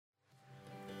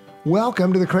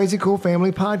Welcome to the Crazy Cool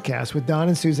Family Podcast with Don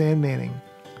and Suzanne Manning.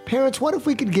 Parents, what if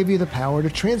we could give you the power to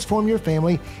transform your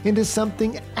family into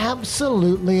something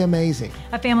absolutely amazing?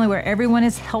 A family where everyone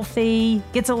is healthy,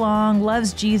 gets along,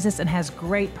 loves Jesus, and has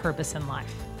great purpose in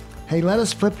life. Hey, let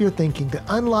us flip your thinking to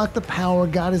unlock the power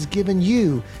God has given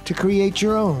you to create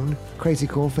your own Crazy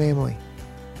Cool family.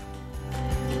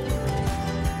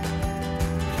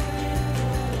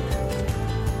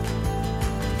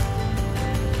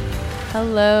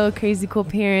 Hello, Crazy Cool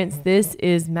Parents. This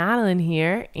is Madeline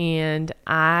here, and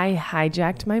I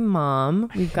hijacked my mom.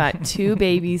 We've got two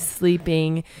babies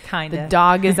sleeping. Kinda. The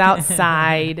dog is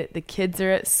outside. The kids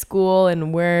are at school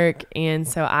and work, and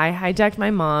so I hijacked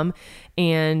my mom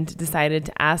and decided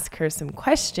to ask her some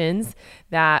questions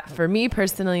that, for me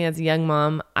personally as a young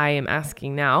mom, I am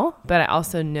asking now, but I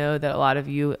also know that a lot of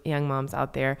you young moms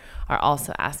out there are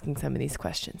also asking some of these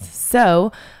questions.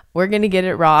 So we're going to get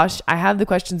it raw. I have the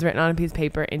questions written on a piece of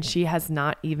paper, and she has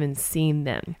not even seen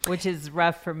them. Which is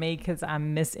rough for me because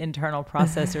I'm Miss Internal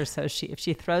Processor. So if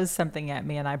she throws something at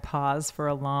me and I pause for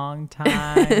a long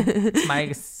time, it's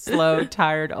my slow,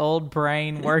 tired, old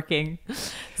brain working.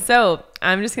 So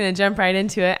I'm just going to jump right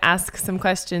into it, ask some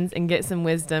questions, and get some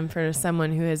wisdom for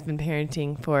someone who has been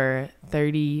parenting for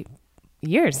 30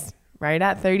 years, right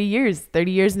at 30 years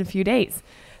in a few days.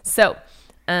 So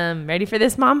ready for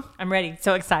this, Mom? I'm ready.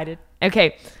 So excited.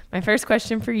 Okay. My first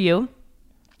question for you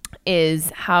is,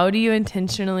 how do you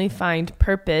intentionally find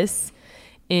purpose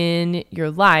in your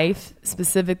life,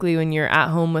 specifically when you're at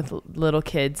home with little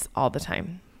kids all the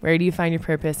time? Where do you find your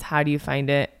purpose? How do you find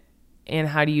it? And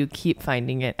how do you keep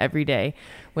finding it every day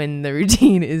when the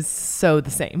routine is so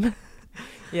the same?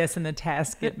 Yes, and the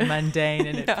tasks get mundane,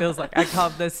 and it feels like, I call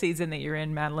the season that you're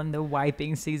in, Madeline, the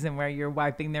wiping season, where you're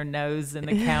wiping their nose and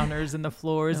the counters and the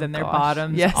floors and their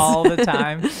bottoms all the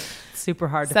time. Super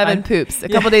hard to find. 7 poops. A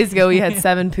couple days ago, we had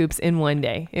 7 poops in one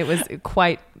day. It was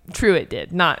quite true. It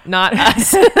did. Not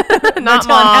us. Not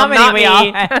Mom. How many not we me.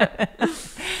 all had.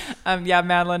 Yeah,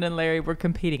 Madeline and Larry were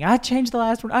competing. I changed the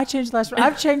last one. I've changed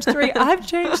 3. I've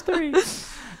changed 3.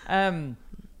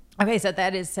 Okay, so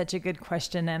that is such a good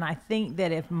question. And I think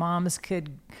that if moms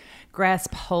could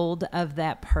grasp hold of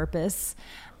that purpose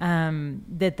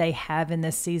that they have in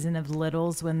this season of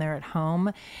littles when they're at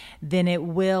home, then it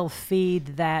will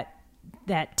feed that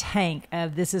tank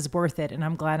of, this is worth it and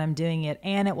I'm glad I'm doing it.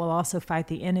 And it will also fight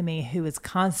the enemy who is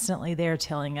constantly there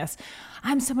telling us,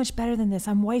 I'm so much better than this.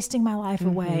 I'm wasting my life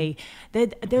away.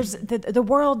 The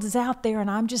world is out there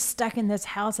and I'm just stuck in this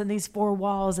house and these 4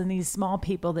 walls and these small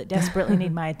people that desperately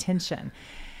need my attention.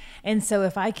 And so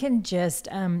if I can just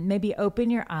maybe open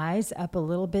your eyes up a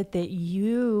little bit,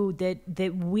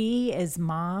 that we as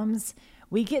moms,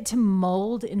 we get to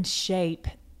mold and shape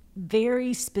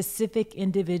very specific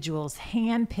individuals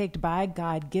handpicked by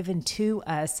God, given to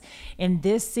us in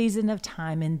this season of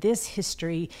time, in this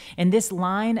history, in this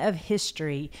line of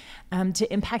history,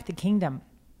 to impact the kingdom.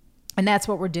 And that's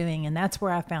what we're doing. And that's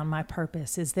where I found my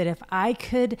purpose, is that if I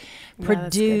could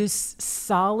produce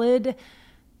solid,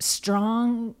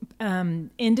 strong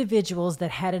individuals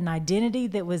that had an identity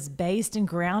that was based and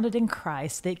grounded in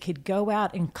Christ, that could go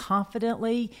out and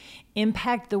confidently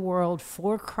impact the world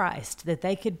for Christ, that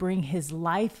they could bring his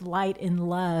life, light, and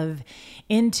love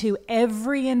into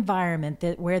every environment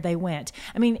where they went.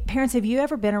 I mean, parents, have you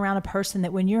ever been around a person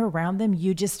that when you're around them,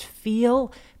 you just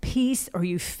feel peace, or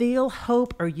you feel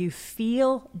hope, or you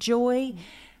feel joy?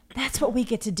 That's what we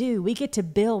get to do. We get to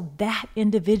build that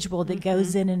individual that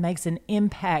goes in and makes an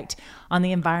impact on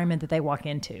the environment that they walk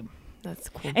into. That's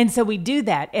cool. And so we do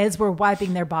that as we're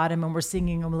wiping their bottom and we're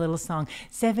singing them a little song,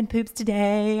 7 poops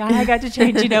today, I got to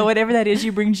change, whatever that is,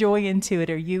 you bring joy into it,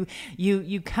 or you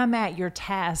come at your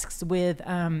tasks with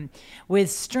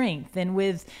strength and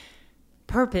with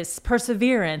purpose,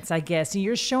 perseverance, I guess. And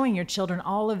you're showing your children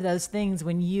all of those things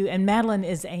and Madeline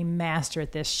is a master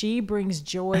at this. She brings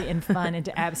joy and fun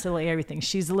into absolutely everything.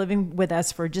 She's living with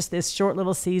us for just this short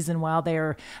little season while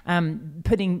they're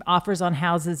putting offers on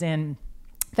houses in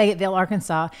Fayetteville,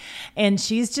 Arkansas. And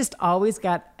she's just always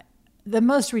got the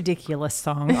most ridiculous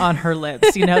song on her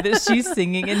lips, that she's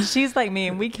singing. And she's like me,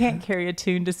 and we can't carry a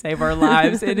tune to save our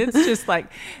lives. And it's just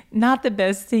like not the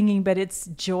best singing, but it's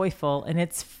joyful and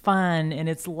it's fun and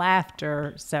it's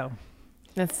laughter. So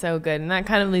That's so good. And that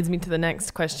kind of leads me to the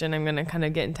next question. I'm going to kind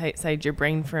of get inside your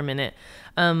brain for a minute.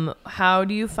 How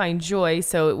do you find joy?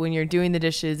 So when you're doing the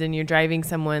dishes and you're driving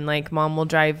someone, like mom will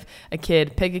drive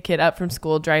pick a kid up from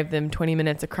school, drive them 20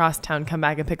 minutes across town, come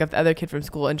back and pick up the other kid from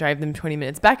school and drive them 20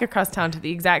 minutes back across town to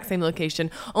the exact same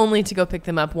location, only to go pick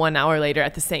them up 1 hour later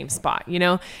at the same spot, you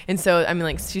know? And so, I mean,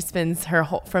 like she spends her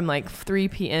whole, from like 3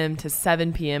 p.m. to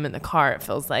 7 p.m. in the car, it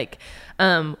feels like.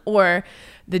 Or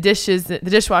the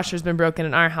dishwasher's been broken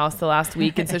in our house the last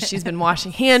week. And so she's been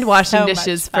hand washing so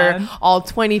dishes for all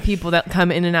 20 people that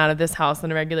come in and out of this house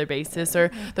on a regular basis. Or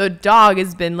the dog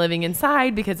has been living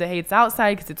inside because it hates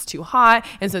outside because it's too hot.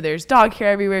 And so there's dog hair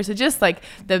everywhere. So just like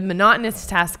the monotonous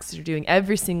tasks you're doing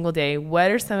every single day,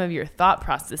 what are some of your thought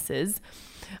processes,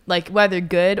 like whether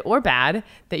good or bad,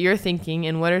 that you're thinking?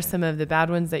 And what are some of the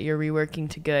bad ones that you're reworking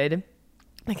to good?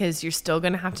 Because you're still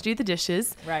going to have to do the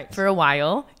dishes for a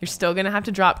while. You're still going to have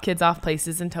to drop kids off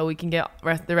places until we can get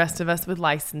the rest of us with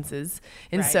licenses.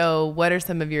 And so what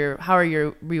are how are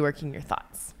you reworking your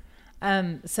thoughts?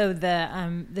 So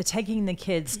the taking the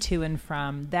kids to and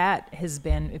from, that has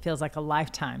been, it feels like a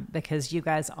lifetime, because you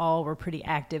guys all were pretty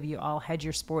active. You all had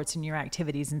your sports and your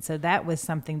activities. And so that was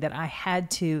something that I had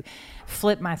to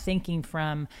flip my thinking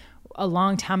from a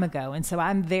long time ago. And so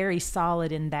I'm very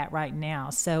solid in that right now.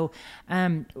 So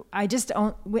I just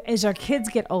don't, as our kids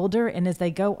get older and as they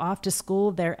go off to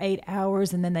school, they're 8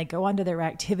 hours and then they go on to their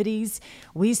activities,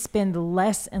 we spend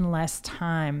less and less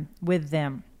time with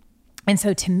them. And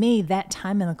so to me, that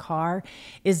time in the car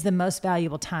is the most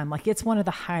valuable time. Like, it's one of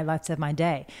the highlights of my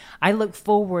day. I look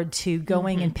forward to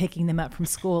going and picking them up from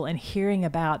school and hearing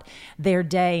about their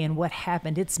day and what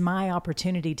happened. It's my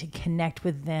opportunity to connect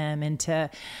with them and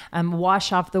to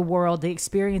wash off the world, the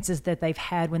experiences that they've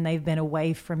had when they've been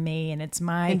away from me. And it's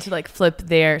and to like flip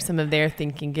some of their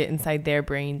thinking, get inside their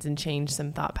brains and change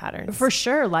some thought patterns. For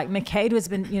sure. Like McCade has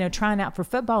been, trying out for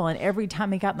football, and every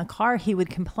time he got in the car, he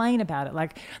would complain about it.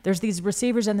 Like, there's these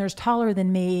receivers and there's taller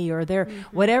than me, or they're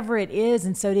whatever it is.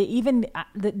 And so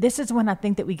this is when I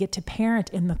think that we get to parent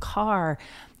in the car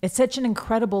at such an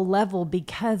incredible level,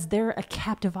 because they're a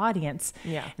captive audience.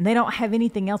 Yeah. And they don't have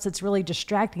anything else that's really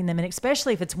distracting them. And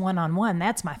especially if it's one-on-one,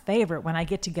 that's my favorite when I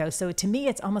get to go. So to me,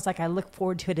 it's almost like I look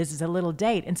forward to it as a little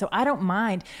date. And so I don't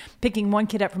mind picking one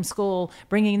kid up from school,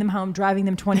 bringing them home, driving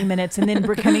them 20 minutes, and then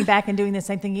we're coming back and doing the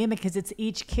same thing again, because it's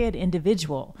each kid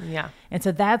individual. Yeah. And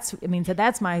so that's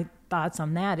my thoughts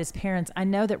on that as parents. I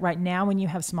know that right now, when you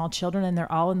have small children and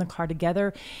they're all in the car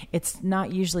together, it's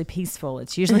not usually peaceful.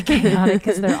 It's usually chaotic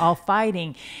because they're all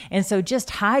fighting. And so just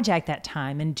hijack that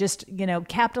time and just,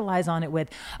 capitalize on it with,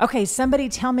 okay, somebody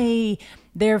tell me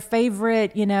their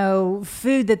favorite,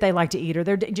 food that they like to eat, or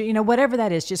their, whatever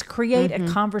that is. Just create a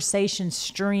conversation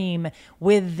stream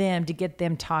with them to get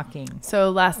them talking. So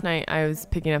last night I was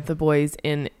picking up the boys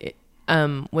and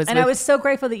I was so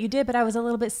grateful that you did, but I was a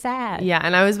little bit sad. Yeah,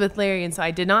 and I was with Larry, and so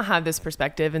I did not have this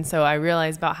perspective, and so I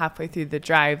realized about halfway through the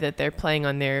drive that they're playing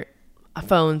on their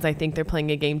phones. I think they're playing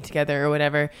a game together or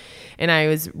whatever, and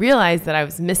I realized that I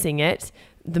was missing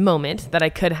the moment that I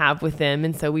could have with them,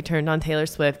 and so we turned on Taylor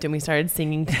Swift and we started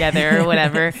singing together or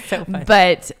whatever. So funny.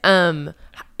 But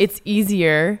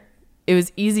it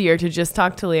was easier to just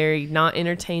talk to Larry, not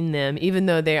entertain them, even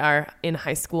though they are in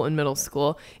high school and middle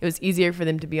school. It was easier for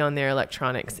them to be on their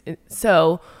electronics.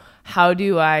 So how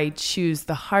do I choose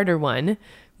the harder one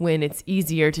when it's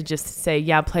easier to just say,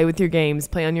 yeah, play with your games,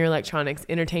 play on your electronics,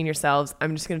 entertain yourselves.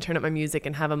 I'm just going to turn up my music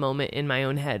and have a moment in my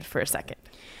own head for a second.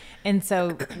 And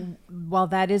so while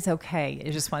that is okay, I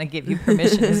just want to give you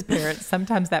permission as parents.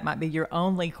 Sometimes that might be your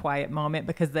only quiet moment,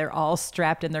 because they're all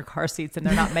strapped in their car seats and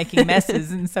they're not making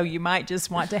messes. And so you might just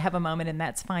want to have a moment, and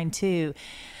that's fine too.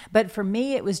 But for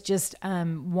me, it was just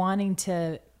wanting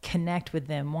to connect with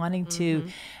them, wanting to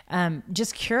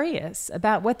just curious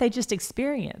about what they just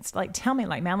experienced. Like, tell me,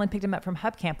 like Madeline picked them up from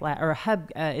Hub Camp,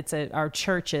 it's our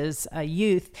church's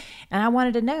youth, and I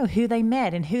wanted to know who they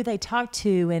met and who they talked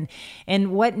to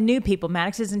and what new people.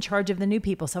 Maddox is in charge of the new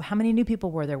people, so how many new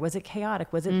people were there? Was it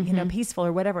chaotic? Was it peaceful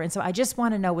or whatever? And so I just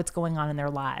want to know what's going on in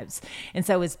their lives. And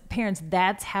so as parents,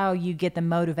 that's how you get the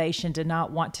motivation to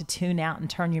not want to tune out and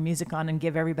turn your music on and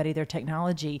give everybody their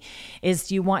technology,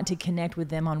 is you want to connect with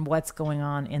them on what's going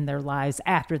on in their lives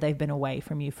after they've been away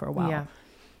from you for a while. Yeah,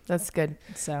 that's good.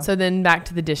 So then back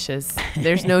to the dishes.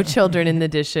 There's no children in the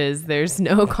dishes. There's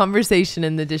no conversation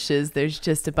in the dishes. There's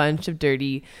just a bunch of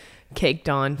dirty, caked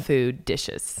on food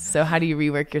dishes. So how do you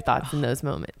rework your thoughts in those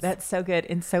moments? That's so good.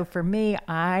 And so for me,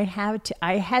 I had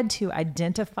to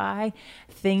identify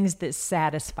things that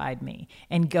satisfied me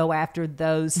and go after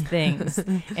those things.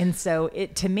 And so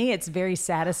to me, it's very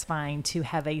satisfying to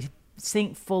have a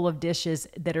sink full of dishes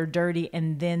that are dirty,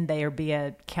 and then there be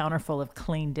a counter full of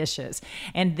clean dishes,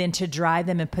 and then to dry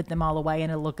them and put them all away,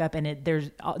 and to look up and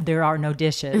there are no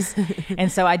dishes.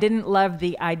 And so I didn't love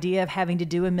the idea of having to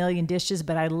do a million dishes,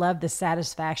 but I loved the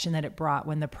satisfaction that it brought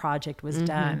when the project was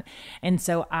done. And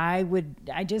so I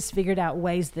just figured out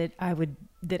ways that I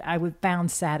would found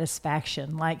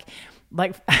satisfaction. Like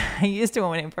I used to,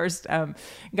 when I first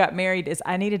got married, is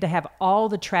I needed to have all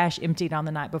the trash emptied on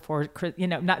the night before,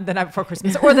 not the night before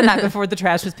Christmas or the night before the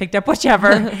trash was picked up,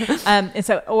 whichever. And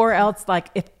so, or else like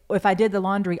if I did the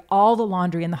laundry, all the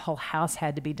laundry in the whole house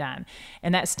had to be done.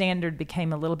 And that standard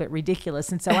became a little bit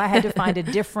ridiculous. And so I had to find a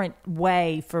different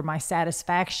way for my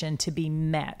satisfaction to be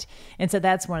met. And so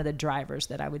that's one of the drivers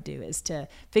that I would do, is to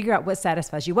figure out what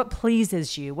satisfies you, what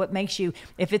pleases you, what makes you,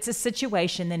 if it's a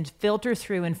situation, then filter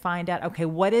through and find out, okay,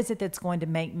 what is it that's going to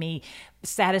make me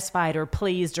satisfied or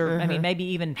pleased, or I mean, maybe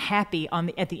even happy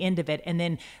at the end of it, and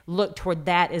then look toward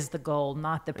that as the goal,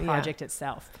 not the project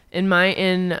itself. In my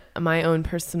own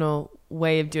personal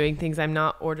way of doing things, I'm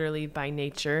not orderly by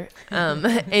nature.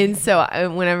 And so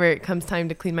whenever it comes time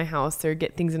to clean my house or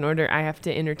get things in order, I have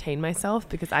to entertain myself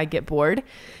because I get bored.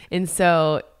 And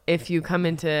so if you come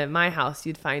into my house,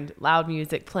 you'd find loud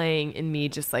music playing and me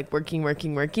just like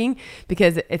working,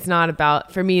 because it's not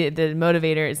about, for me, the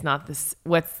motivator is not this,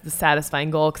 what's the satisfying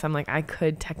goal? Cause I'm like, I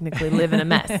could technically live in a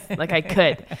mess. Like I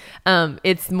could.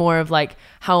 It's more of like,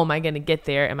 how am I going to get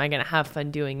there? Am I going to have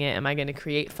fun doing it? Am I going to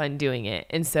create fun doing it?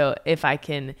 And so if I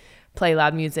can play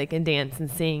loud music and dance and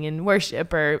sing and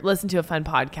worship or listen to a fun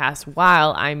podcast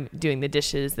while I'm doing the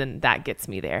dishes, then that gets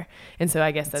me there. And so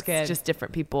I guess that's just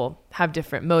different people have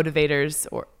different motivators,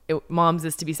 or mom's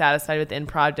is to be satisfied with the end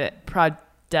product,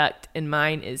 and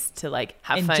mine is to like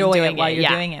have enjoy fun doing it while you're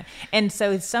doing it. And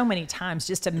so many times,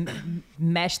 just to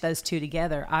mesh those two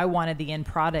together, I wanted the end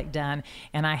product done,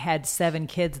 and I had 7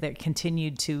 kids that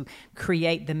continued to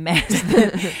create the mess.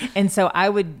 And so I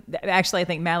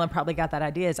think Madeline probably got that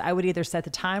idea, is I would either set the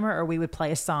timer or we would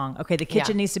play a song. Okay, the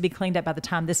kitchen needs to be cleaned up by the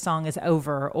time this song is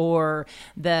over. Or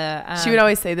she would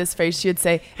always say this phrase. She would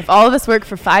say, if all of us work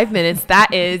for 5 minutes,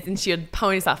 that is, and she would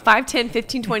pony us off 5, 10,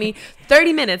 15, 20,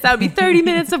 30 minutes. That would be 30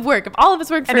 minutes of work. If all of us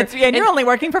work for, and you're only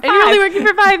working for 5. And you're only working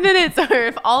for 5 minutes. Or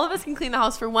if all of us can clean the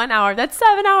house for 1 hour, that's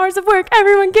 7 hours of work.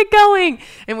 Everyone get going.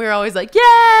 And we were always like,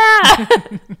 yeah.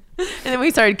 And then we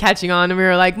started catching on, and we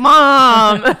were like,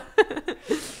 Mom.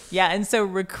 Yeah. And so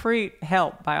recruit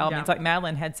help by all means. Like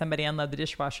Madeline had somebody unload the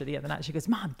dishwasher the other night. She goes,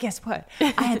 Mom, guess what?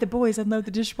 I had the boys unload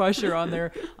the dishwasher on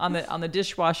the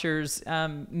dishwasher's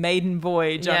maiden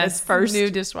voyage on his first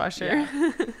new dishwasher.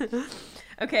 Yeah.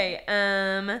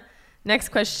 Okay. Next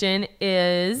question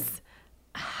is,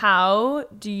 how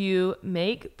do you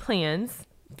make plans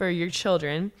for your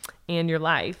children and your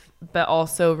life, but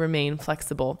also remain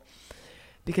flexible?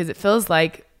 Because it feels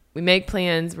like we make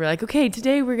plans. We're like, okay,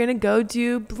 today we're going to go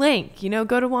do blank,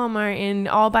 go to Walmart and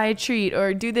all buy a treat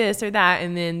or do this or that.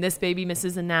 And then this baby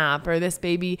misses a nap, or this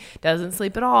baby doesn't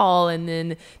sleep at all. And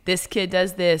then this kid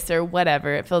does this or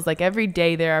whatever. It feels like every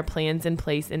day there are plans in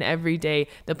place, and every day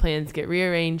the plans get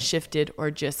rearranged, shifted,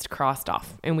 or just crossed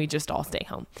off, and we just all stay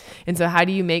home. And so how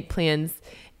do you make plans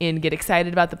and get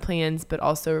excited about the plans, but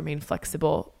also remain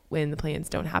flexible when the plans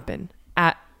don't happen?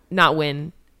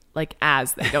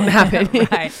 As they don't happen.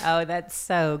 Right. Oh, that's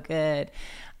so good.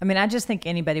 I mean, I just think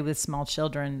anybody with small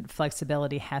children,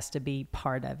 flexibility has to be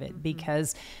part of it,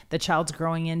 because the child's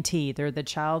growing in teeth, or the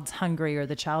child's hungry, or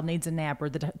the child needs a nap, or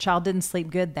the child didn't sleep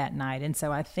good that night. And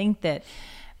so I think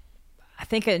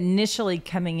initially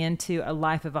coming into a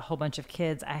life of a whole bunch of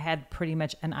kids, I had pretty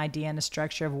much an idea and a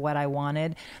structure of what I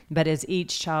wanted. But as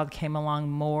each child came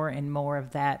along, more and more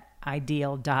of that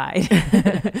ideal died.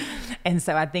 And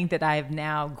so I think that I have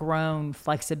now grown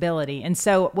flexibility. And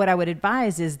so what I would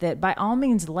advise is that by all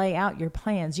means, lay out your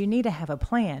plans. You need to have a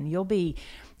plan. You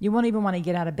won't even want to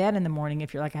get out of bed in the morning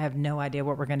if you're like, I have no idea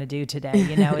what we're going to do today.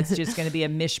 It's just going to be a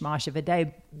mishmash of a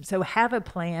day. So have a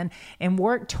plan and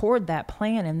work toward that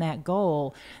plan and that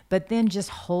goal, but then just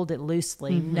hold it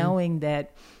loosely, knowing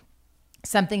that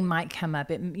something might come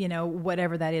up,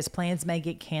 whatever that is, plans may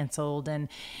get canceled.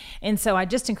 And so I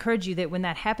just encourage you that when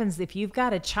that happens, if you've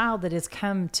got a child that has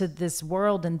come to this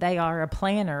world and they are a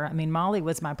planner, I mean, Molly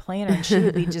was my planner, and she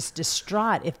would be just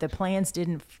distraught if the plans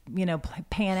didn't,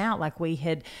 pan out like we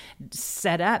had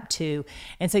set up to.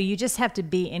 And so you just have to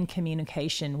be in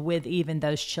communication with even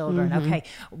those children. Okay,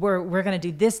 we're going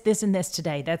to do this, and this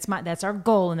today. That's our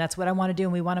goal, and that's what I want to do,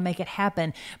 and we want to make it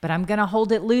happen. But I'm going to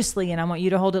hold it loosely, and I want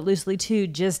you to hold it loosely too,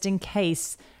 just in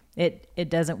case it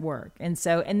doesn't work. And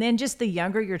then just the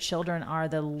younger your children are,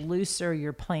 the looser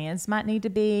your plans might need to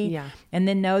be. Yeah. And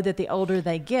then know that the older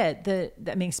they get,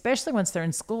 especially once they're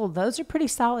in school, those are pretty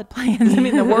solid plans. I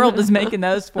mean, the world is making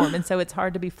those for them. And so it's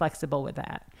hard to be flexible with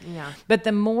that. Yeah. But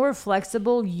the more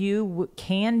flexible you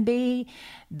can be,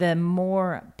 the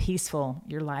more peaceful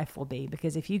your life will be.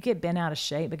 Because if you get bent out of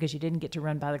shape because you didn't get to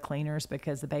run by the cleaners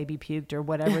because the baby puked or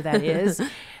whatever that is,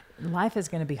 life is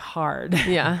going to be hard.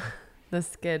 Yeah.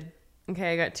 That's good.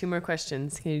 Okay, I got 2 more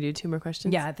questions. Can you do 2 more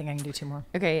questions? Yeah, I think I can do 2 more.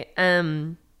 Okay.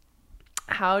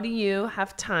 How do you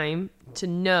have time to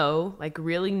know, like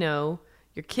really know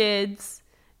your kids,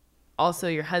 also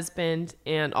your husband,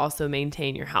 and also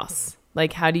maintain your house?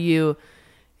 Like, how do you,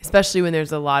 especially when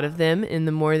there's a lot of them and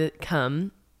the more that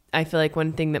come, I feel like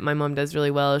one thing that my mom does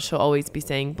really well is she'll always be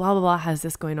saying, blah, blah, blah, has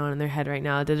this going on in their head right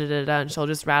now, da, da, da, da, and she'll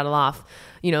just rattle off,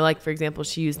 like, for example,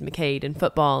 she used McCade and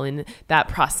football and that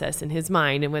process in his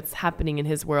mind and what's happening in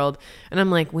his world. And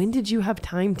I'm like, when did you have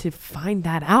time to find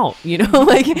that out?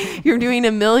 Like, you're doing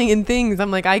a million things.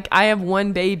 I'm like, I have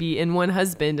 1 baby and 1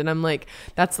 husband, and I'm like,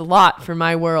 that's a lot for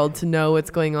my world to know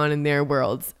what's going on in their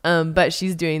worlds. But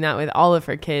she's doing that with all of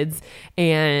her kids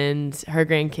and her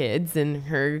grandkids and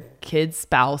her kids'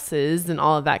 spouses and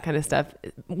all of that kind of stuff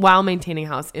while maintaining a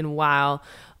house and while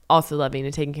also loving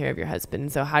and taking care of your husband.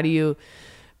 And so how do you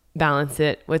balance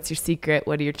it? What's your secret?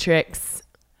 What are your tricks?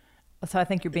 So I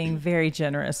think you're being very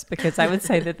generous, because I would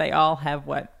say that they all have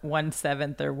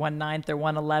 1/7 or 1/9 or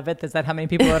 1/11. Is that how many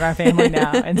people are in our family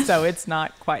now? And so it's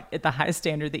not quite at the high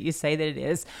standard that you say that it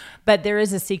is, but there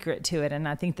is a secret to it. And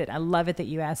I think that I love it that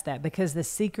you asked that, because the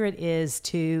secret is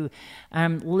to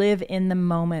live in the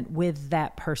moment with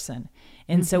that person.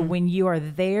 And so when you are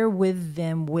there with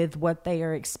them, with what they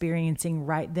are experiencing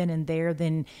right then and there,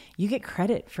 then you get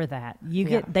credit for that.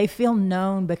 They feel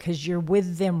known because you're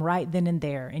with them right then and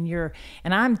there.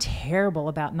 And I'm terrible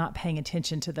about not paying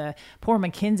attention to the poor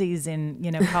Mackenzies in,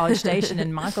 College Station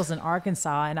and Michael's in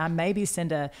Arkansas. And I maybe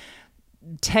send a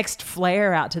text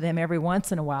flare out to them every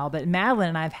once in a while. But Madeline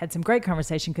and I have had some great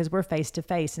conversation because we're face to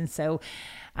face. And so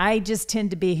I just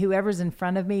tend to be whoever's in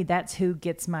front of me, that's who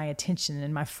gets my attention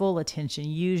and my full attention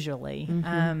usually.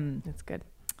 That's good.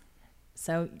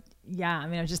 So yeah,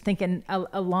 I was just thinking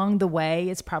along the way,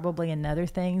 it's probably another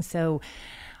thing. So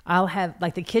I'll have,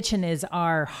 like, the kitchen is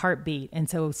our heartbeat. And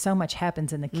so much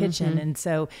happens in the kitchen. And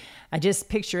so I just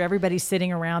picture everybody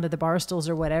sitting around at the bar stools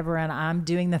or whatever, and I'm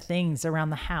doing the things around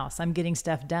the house. I'm getting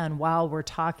stuff done while we're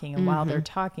talking, and while they're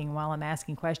talking, while I'm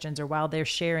asking questions, or while they're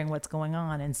sharing what's going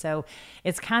on. And so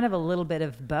it's kind of a little bit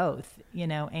of both,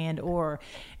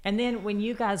 and then when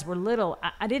you guys were little,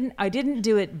 I didn't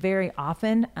do it very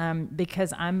often,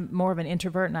 because I'm more of an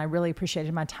introvert and I really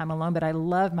appreciated my time alone, but I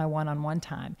love my one-on-one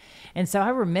time. And so I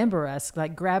remember us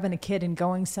like grabbing a kid and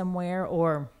going somewhere,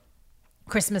 or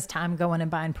Christmas time going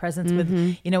and buying presents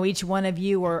with, each one of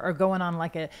you, or going on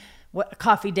like a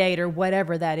coffee date or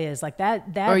whatever that is, like that.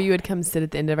 Or you would come sit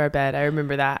at the end of our bed. I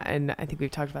remember that. And I think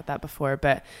we've talked about that before,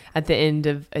 but at the end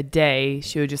of a day,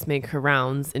 she would just make her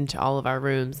rounds into all of our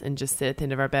rooms and just sit at the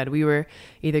end of our bed. We were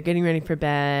either getting ready for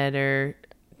bed or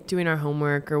doing our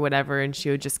homework or whatever, and she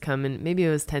would just come, and maybe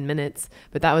it was 10 minutes,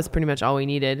 but that was pretty much all we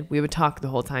needed. We would talk the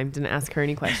whole time, didn't ask her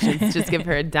any questions, just give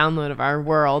her a download of our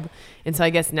world. And so I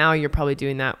guess now you're probably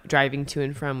doing that, driving to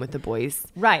and from with the boys.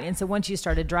 Right. And so once you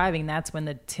started driving, that's when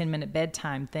the 10-minute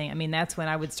bedtime thing, that's when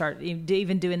I would start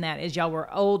even doing that as y'all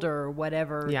were older or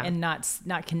whatever, and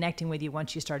not connecting with you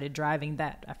once you started driving.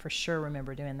 That I for sure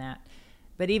remember doing that.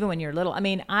 But even when you're little,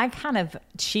 I kind of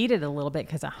cheated a little bit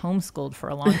because I homeschooled for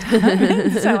a long time.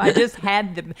 So I just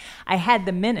had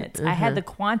the minutes. I had the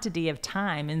quantity of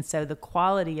time. And so the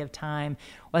quality of time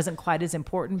wasn't quite as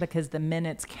important because the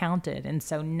minutes counted. And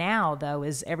so now, though,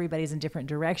 as everybody's in different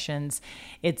directions,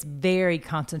 it's very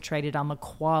concentrated on the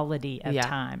quality of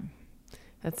time.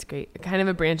 That's great. Kind of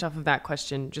a branch off of that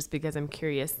question, just because I'm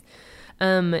curious.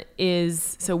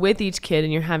 So with each kid,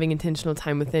 and you're having intentional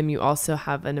time with them, you also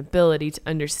have an ability to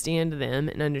understand them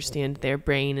and understand their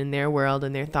brain and their world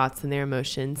and their thoughts and their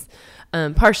emotions,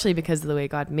 partially because of the way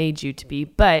God made you to be.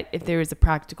 But if there is a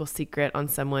practical secret on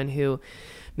someone who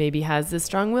maybe has a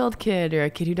strong-willed kid, or a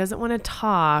kid who doesn't want to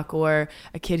talk, or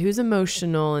a kid who's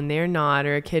emotional and they're not,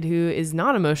 or a kid who is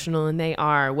not emotional and they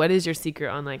are, what is your secret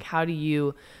on, like, how do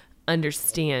you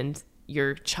understand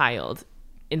your child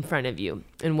in front of you?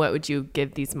 And what would you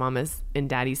give these mamas and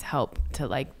daddies help to,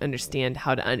 like, understand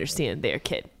how to understand their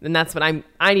kid? And that's what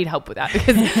I need help with that,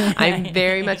 because I'm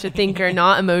very much a thinker,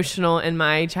 not emotional, and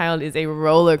my child is a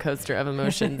roller coaster of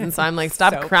emotions. And so I'm like,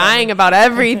 stop crying about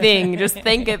everything, just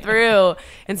think it through.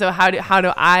 And so how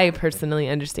do I personally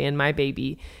understand my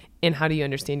baby And how do you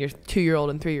understand your 2-year-old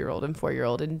and 3-year-old and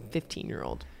 4-year-old and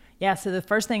 15-year-old? Yeah. So the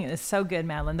first thing is so good,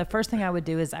 Madeline. The first thing I would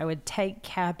do is I would take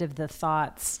captive the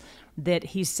thoughts that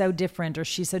he's so different or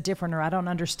she's so different or I don't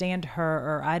understand her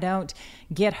or I don't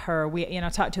get her. I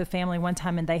talked to a family one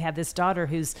time and they have this daughter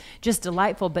who's just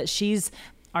delightful, but she's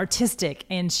artistic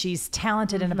and she's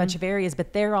talented in a bunch of areas,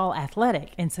 but they're all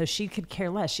athletic. And so she could care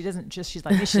less. She's like, she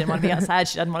didn't want to be outside.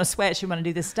 She doesn't want to sweat. She want to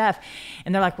do this stuff.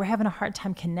 And they're like, we're having a hard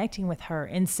time connecting with her.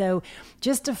 And so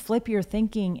just to flip your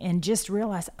thinking and just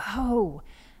realize, oh,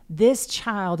 this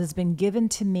child has been given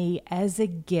to me as a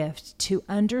gift to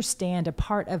understand a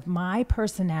part of my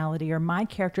personality or my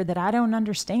character that I don't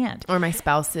understand. Or my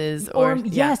spouse's. Or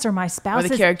my spouse's. Or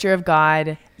the character of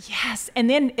God. Yes. And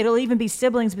then it'll even be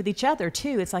siblings with each other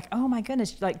too. It's like, oh my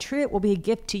goodness, like Truett will be a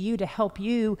gift to you to help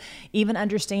you even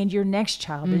understand your next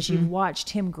child as you've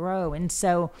watched him grow. And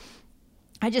so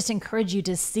I just encourage you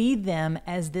to see them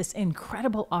as this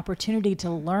incredible opportunity to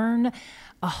learn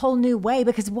a whole new way.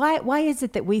 Because why is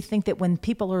it that we think that when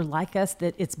people are like us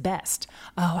that it's best?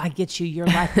 Oh, I get you. You're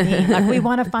like me. Like we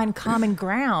want to find common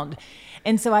ground.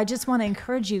 And so I just want to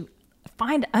encourage you,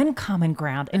 find uncommon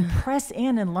ground and press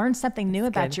in and learn something new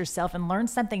about yourself and learn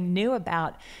something new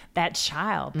about that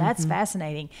child. That's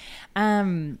fascinating.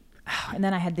 And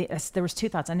then I had there was 2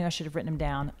 thoughts. I knew I should have written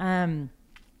them down.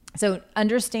 So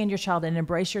understand your child and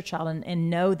embrace your child and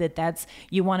know that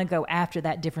you want to go after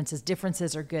that differences.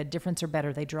 Differences are good. Differences are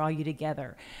better. They draw you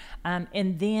together.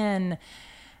 And then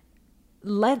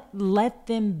let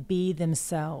them be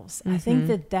themselves. I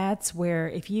think that's where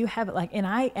if you have like, and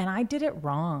I did it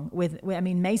wrong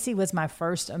Macy was my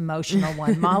first emotional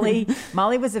one. Molly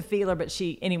was a feeler, but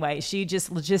she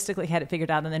just logistically had it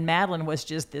figured out. And then Madeline was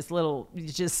just this little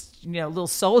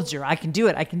soldier. I can do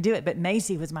it. But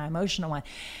Macy was my emotional one.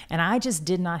 And I just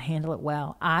did not handle it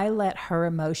well. I let her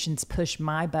emotions push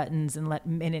my buttons and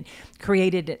it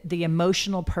created the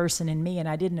emotional person in me. And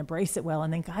I didn't embrace it well.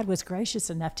 And then God was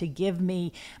gracious enough to give me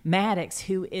Maddox,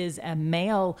 who is a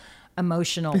male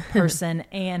emotional person,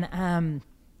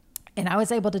 and I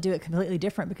was able to do it completely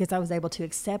different because I was able to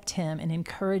accept him and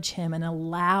encourage him and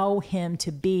allow him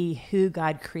to be who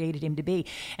God created him to be.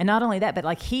 And not only that, but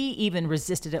like he even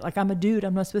resisted it. Like, I'm a dude,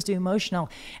 I'm not supposed to be emotional.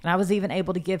 And I was even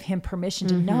able to give him permission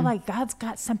to know, like, God's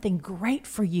got something great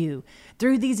for you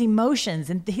through these emotions.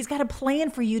 And he's got a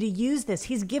plan for you to use this.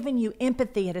 He's given you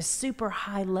empathy at a super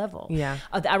high level. Yeah.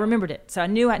 I remembered it. So I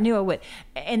knew I would.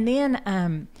 And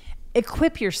then,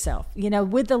 equip yourself,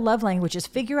 with the love languages.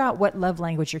 Figure out what love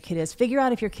language your kid is. Figure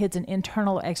out if your kid's an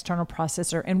internal or external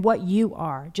processor and what you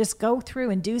are. Just go through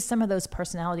and do some of those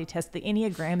personality tests. The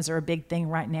Enneagrams are a big thing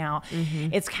right now.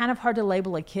 It's kind of hard to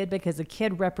label a kid because a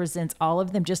kid represents all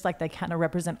of them, just like they kind of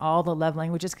represent all the love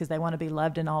languages because they want to be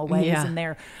loved in all ways and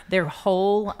their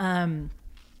whole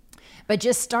but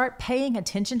just start paying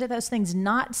attention to those things,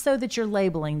 not so that you're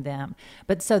labeling them,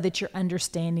 but so that you're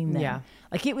understanding them. Yeah.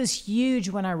 Like it was huge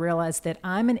when I realized that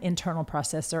I'm an internal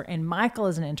processor and Michael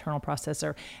is an internal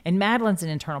processor and Madeline's an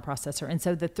internal processor. And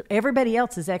so everybody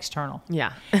else is external.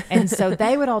 Yeah. And so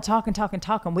they would all talk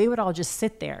and we would all just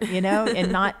sit there,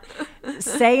 and not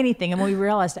say anything. And we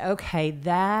realized, okay,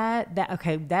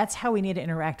 that's how we need to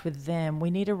interact with them. We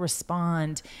need to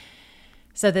respond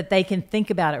so that they can think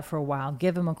about it for a while,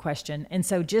 give them a question. And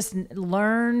so just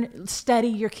study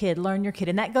your kid, learn your kid.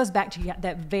 And that goes back to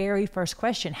that very first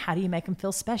question. How do you make them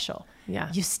feel special?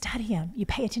 Yeah. You study them, you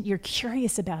pay attention, you're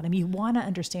curious about them, you want to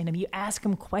understand them, you ask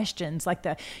them questions like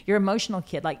your emotional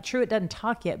kid. Like Truett doesn't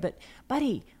talk yet, but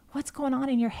buddy, what's going on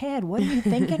in your head? What are you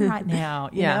thinking right now?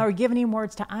 You know, or giving him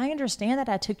words I understand that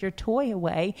I took your toy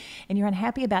away and you're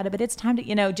unhappy about it, but it's time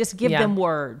to, just give them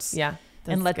words. Yeah.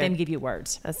 And let them give you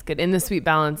words. That's good. In the sweet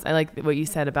balance, I like what you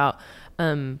said about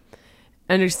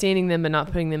understanding them but not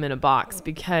putting them in a box,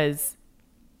 because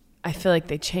I feel like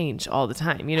they change all the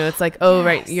time. It's like, oh, yes.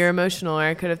 Right, you're emotional, or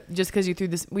I could have, just because you threw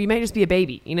this, well, you might just be a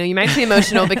baby. You might be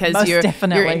emotional because you're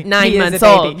 9 months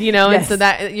old, yes. And so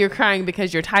that you're crying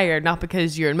because you're tired, not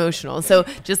because you're emotional. So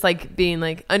just like being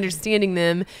like understanding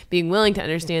them, being willing to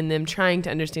understand them, trying to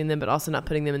understand them, but also not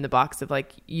putting them in the box of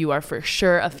like, you are for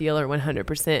sure a feeler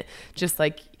 100%. Just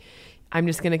like, I'm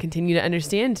just going to continue to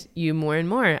understand you more and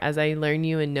more as I learn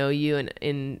you and know you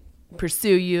and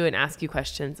pursue you and ask you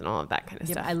questions and all of that kind of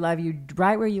stuff. I love you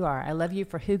right where you are. I love you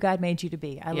for who God made you to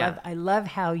be. I love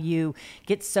how you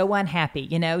get so unhappy,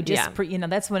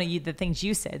 that's one of the things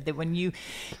you said, that when you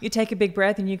take a big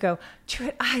breath and you go,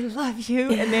 Truett, I love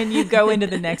you. And then you go into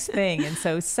the next thing. And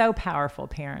so powerful,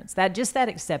 parents. That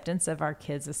acceptance of our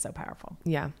kids is so powerful.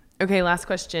 Yeah. Okay. Last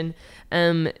question.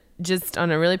 just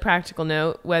on a really practical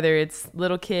note, whether it's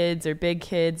little kids or big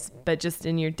kids, but just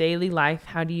in your daily life,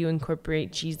 how do you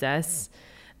incorporate Jesus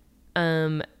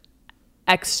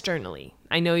externally?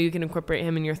 I know you can incorporate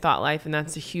him in your thought life, and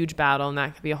that's a huge battle, and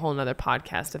that could be a whole nother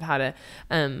podcast of how to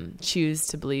choose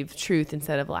to believe truth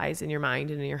instead of lies in your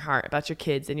mind and in your heart about your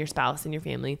kids and your spouse and your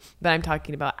family. But I'm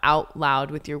talking about out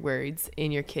loud with your words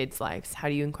in your kids' lives. How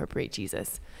do you incorporate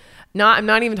Jesus? I'm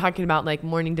not even talking about like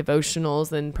morning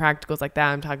devotionals and practicals like that.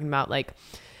 I'm talking about like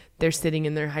they're sitting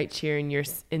in their high chair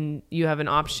and you have an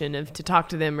option of to talk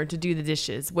to them or to do the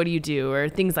dishes. What do you do? Or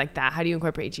things like that. How do you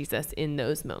incorporate Jesus in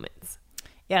those moments?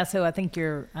 Yeah, so I think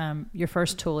your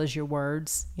first tool is your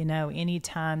words.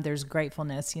 Anytime there's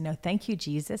gratefulness, thank you,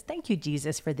 Jesus. Thank you,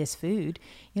 Jesus, for this food.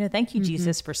 Thank you,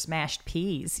 Jesus, for smashed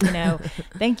peas.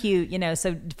 Thank you.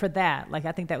 So for that,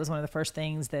 I think that was one of the first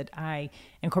things that I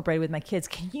incorporated with my kids.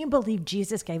 Can you believe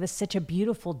Jesus gave us such a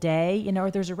beautiful day?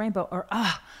 Or there's a rainbow, or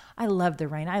I love the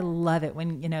rain. I love it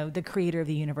when, the creator of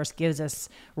the universe gives us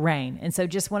rain. And so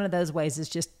just one of those ways is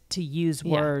just to use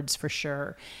words for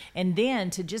sure. And then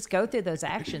to just go through those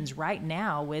actions right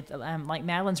now with, like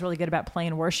Madeline's really good about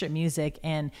playing worship music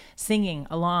and singing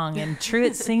along, and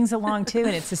Truett sings along too.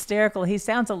 And it's hysterical. He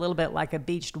sounds a little bit like a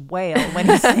beached whale when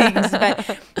he sings,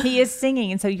 but he is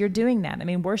singing. And so you're doing that. I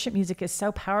mean, worship music is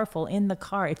so powerful in the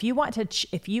car. If you want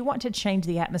to change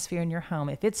the atmosphere in your home,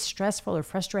 if it's stressful or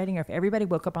frustrating, or if everybody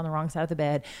woke up on the wrong side of the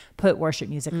bed, put worship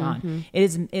music on.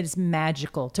 It is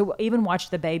magical to even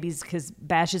watch the babies, because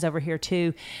Bash is over here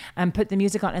too, put the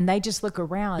music on and they just look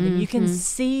around and you can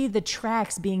see the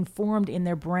tracks being formed in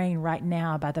their brain right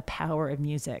now by the power of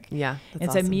music. Yeah. And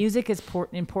awesome. So music is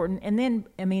important. And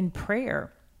then,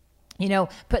 prayer.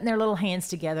 Putting their little hands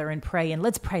together and pray. And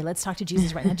let's pray. Let's talk to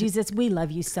Jesus right now. Jesus, we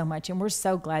love you so much. And we're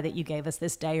so glad that you gave us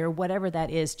this day, or whatever that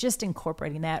is, just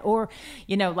incorporating that. Or,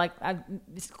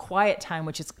 this quiet time,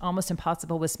 which is almost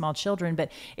impossible with small children,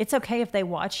 but it's okay if they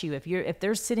watch you. If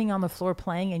they're sitting on the floor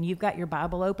playing and you've got your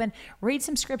Bible open, read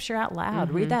some scripture out loud.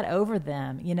 Read that over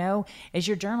them, as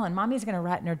you're journaling. Mommy's going to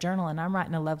write in her journal, and I'm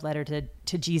writing a love letter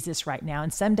to Jesus right now.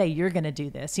 And someday you're going to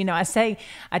do this.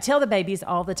 I tell the babies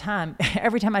all the time,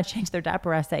 every time I change their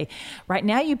diaper, I say, right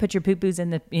now you put your poo-poos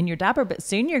in your diaper, but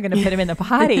soon you're going to put them in the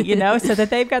potty, so that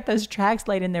they've got those tracks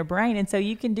laid in their brain. And so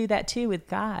you can do that too with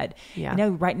God. Yeah.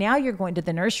 Right now you're going to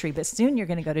the nursery, but soon you're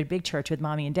going to go to big church with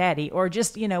mommy and daddy, or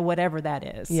just, whatever that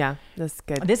is. Yeah, that's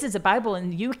good. This is a Bible,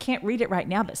 and you can't read it right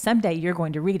now, but someday you're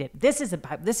going to read it. This is a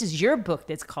Bible. This is your book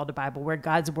that's called a Bible, where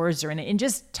God's words are in it, and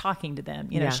just talking to them,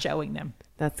 showing them.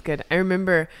 That's good. I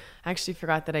remember, I actually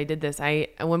forgot that I did this. I,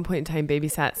 at one point in time,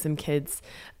 babysat some kids,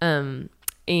 and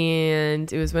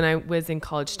it was when I was in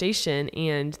College Station,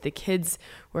 and the kids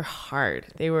were hard.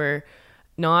 They were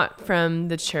not from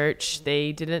the church.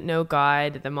 They didn't know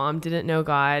God. The mom didn't know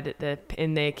God.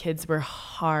 And the kids were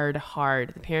hard.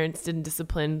 The parents didn't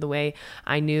discipline the way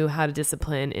I knew how to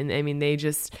discipline. And I mean, they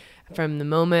just, from the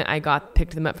moment I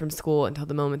picked them up from school until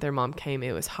the moment their mom came,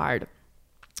 it was hard.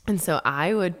 And so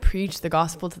I would preach the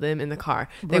gospel to them in the car.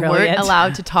 They weren't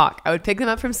allowed to talk. I would pick them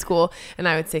up from school and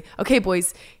I would say, okay,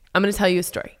 boys, I'm going to tell you a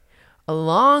story. A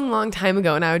long, long time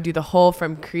ago, and I would do the whole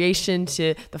from creation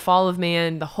to the fall of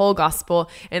man, the whole gospel,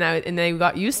 and they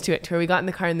got used to it, to where we got in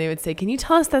the car and they would say, can you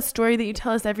tell us that story that you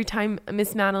tell us every time,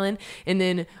 Miss Madeline? And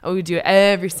then we would do it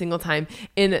every single time.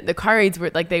 And the car aides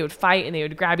were like, they would fight and they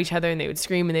would grab each other and they would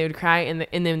scream and they would cry, and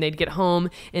then they'd get home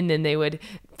and then they would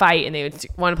fight and they would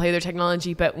want to play their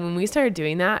technology. But when we started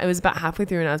doing that, it was about halfway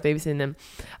through when I was babysitting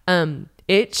them.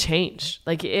 It changed.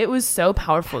 It was so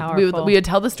powerful. We would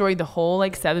tell the story the whole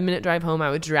 7-minute drive home. I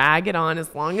would drag it on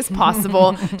as long as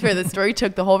possible to where the story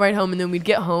took the whole ride home. And then we'd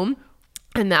get home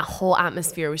and that whole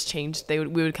atmosphere was changed. We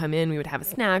would come in, we would have a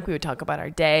snack, we would talk about our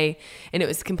day. And it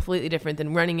was completely different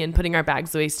than running in, putting our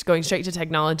bags away, going straight to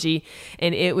technology.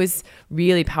 And it was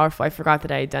really powerful. I forgot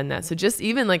that I had done that. So just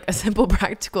even a simple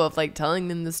practical of telling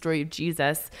them the story of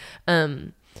Jesus,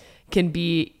 can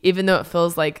be, even though it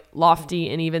feels lofty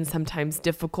and even sometimes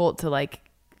difficult to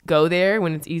go there,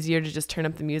 when it's easier to just turn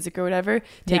up the music or whatever,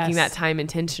 taking that time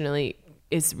intentionally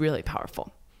is really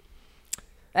powerful.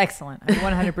 Excellent. I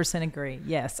 100% agree.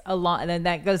 Yes. And then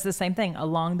that goes the same thing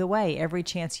along the way. Every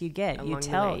chance you get, you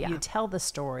tell the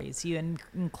stories, you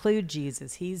include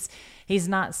Jesus. He's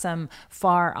not some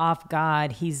far off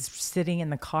God. He's sitting in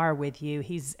the car with you.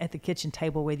 He's at the kitchen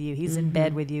table with you. He's in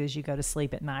bed with you as you go to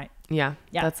sleep at night. Yeah.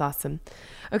 That's awesome.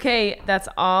 Okay. That's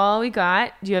all we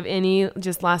got. Do you have any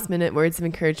just last minute words of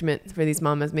encouragement for these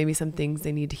mamas? Maybe some things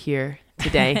they need to hear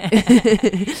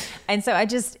today. And so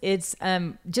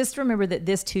just remember that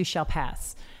this too shall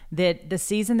pass. that the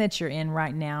season that you're in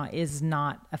right now is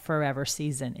not a forever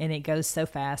season, and it goes so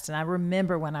fast. And I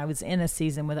remember when I was in a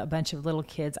season with a bunch of little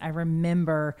kids, I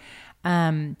remember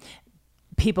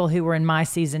people who were in my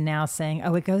season now saying,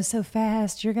 oh, it goes so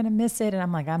fast, you're going to miss it. And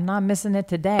I'm like, I'm not missing it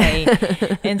today.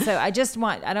 And so I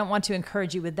don't want to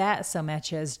encourage you with that so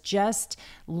much as just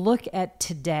look at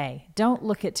today. Don't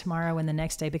look at tomorrow and the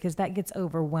next day, because that gets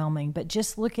overwhelming, but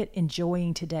just look at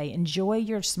enjoying today. Enjoy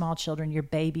your small children, your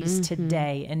babies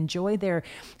today. Enjoy their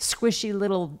squishy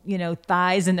little,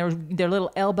 thighs and their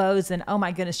little elbows, and oh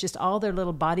my goodness, just all their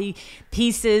little body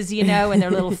pieces, and their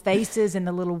little faces and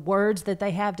the little words that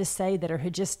they have to say that are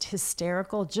just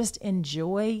hysterical. Just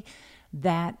enjoy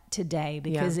that today,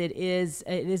 because it is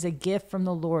a gift from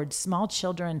the Lord. Small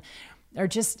children are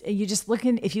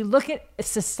if you look at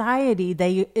society,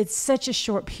 it's such a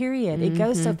short period. It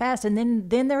goes so fast, and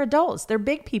then they're adults. They're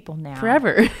big people now.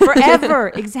 Forever.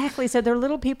 Exactly. So they're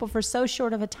little people for so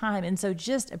short of a time. And so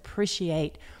just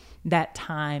appreciate that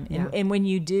time. And when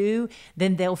you do,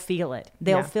 then they'll feel it.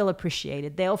 They'll feel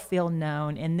appreciated. They'll feel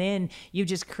known. And then you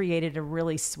just created a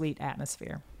really sweet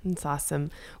atmosphere. That's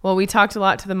awesome. Well, we talked a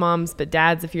lot to the moms, but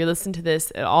dads, if you're listening to this,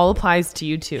 it all applies to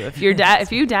you too. If you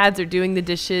dads are doing the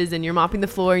dishes and you're mopping the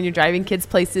floor and you're driving kids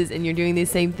places and you're doing these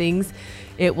same things,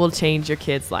 it will change your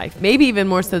kid's life. Maybe even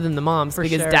more so than the moms,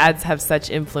 because dads have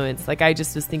such influence. Like, I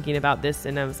just was thinking about this,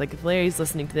 and I was like, if Larry's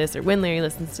listening to this, or when Larry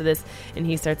listens to this and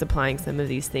he starts applying some of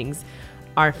these things,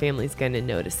 our family's going to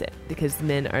notice it, because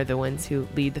men are the ones who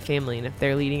lead the family. And if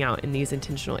they're leading out in these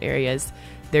intentional areas,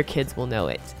 their kids will know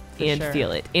it and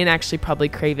feel it, and actually probably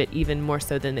crave it even more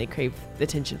so than they crave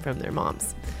attention from their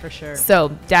moms. For sure. So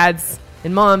dads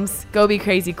and moms, go be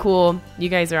crazy cool. You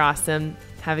guys are awesome.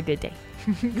 Have a good day.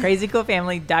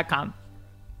 crazycoolfamily.com